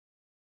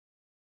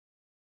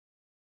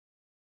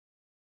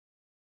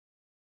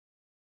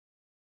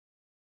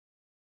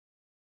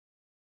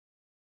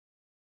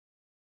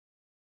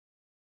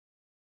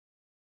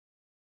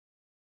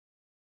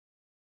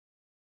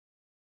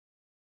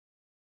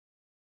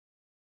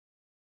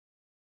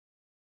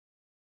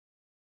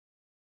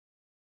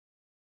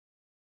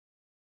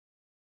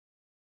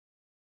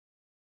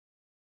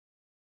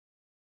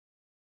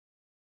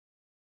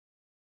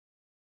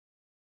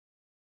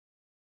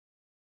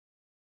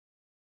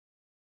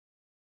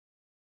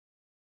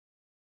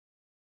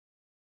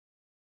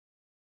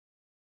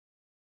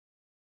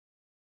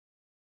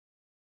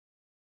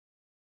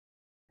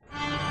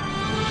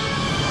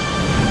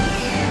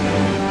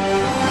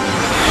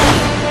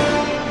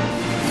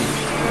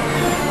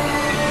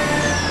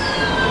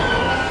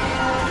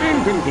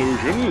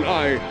conclusion,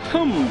 I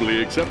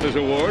humbly accept this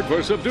award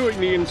for subduing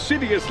the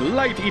insidious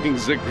light-eating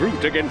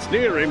Zagroot against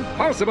near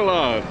impossible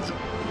odds.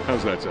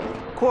 How's that sound?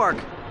 Quark,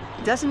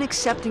 doesn't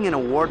accepting an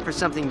award for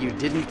something you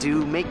didn't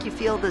do make you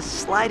feel the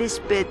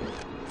slightest bit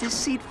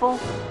deceitful?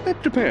 That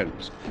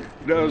depends.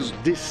 Does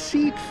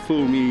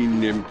deceitful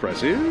mean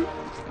impressive?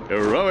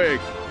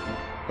 Heroic?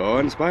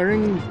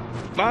 Awe-inspiring?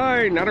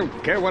 Fine, I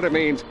don't care what it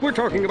means. We're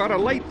talking about a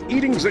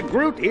light-eating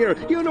Zagroot here.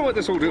 You know what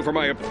this will do for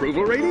my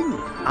approval rating?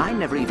 I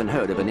never even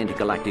heard of an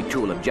Intergalactic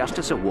Tool of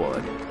Justice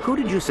award. Who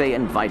did you say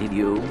invited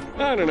you?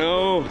 I don't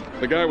know.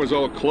 The guy was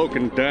all cloak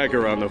and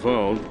dagger on the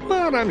phone,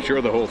 but I'm sure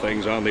the whole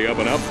thing's on the up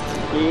and up.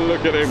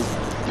 Look at him,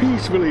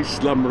 peacefully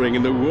slumbering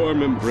in the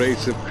warm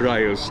embrace of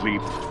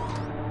cryo-sleep.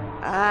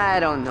 I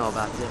don't know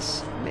about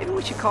this. Maybe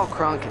we should call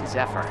Kronk and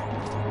Zephyr.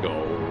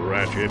 Oh,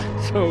 Ratchet.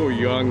 So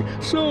young,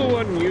 so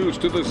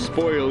unused to the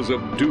spoils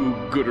of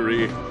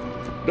do-goodery.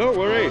 Don't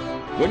worry.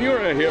 When you're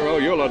a hero,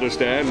 you'll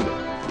understand.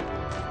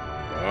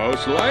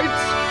 House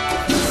lights?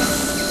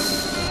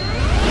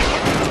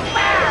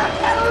 Well,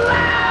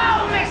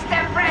 hello,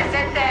 Mr.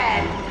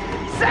 President!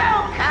 So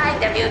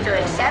kind of you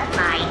to accept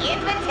my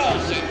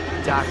invitation.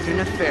 Dr.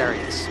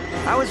 Nefarious.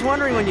 I was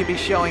wondering when you'd be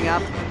showing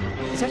up.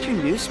 Is that your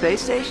new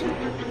space station?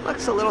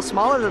 Looks a little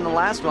smaller than the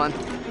last one.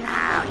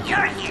 Oh,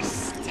 you're hysterical.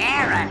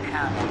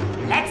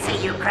 Let's see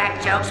you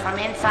crack jokes from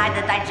inside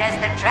the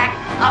digestive tract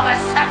of a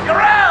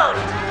Zagroot!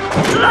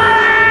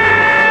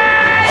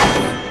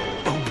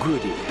 Oh,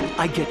 goody.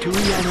 I get to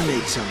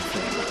reanimate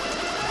something.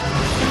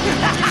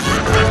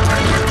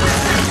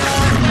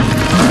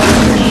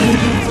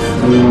 It's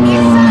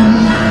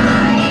alive!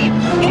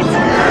 It's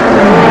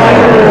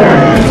alive!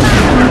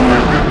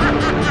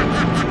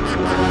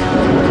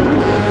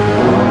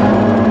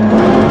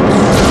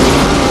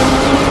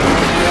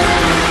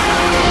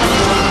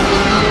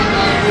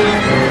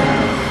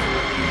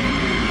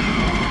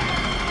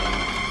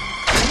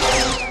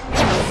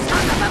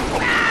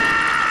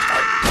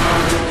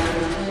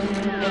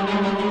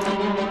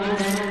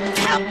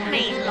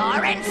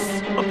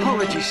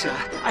 Apologies, sir.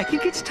 I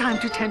think it's time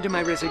to tender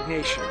my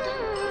resignation.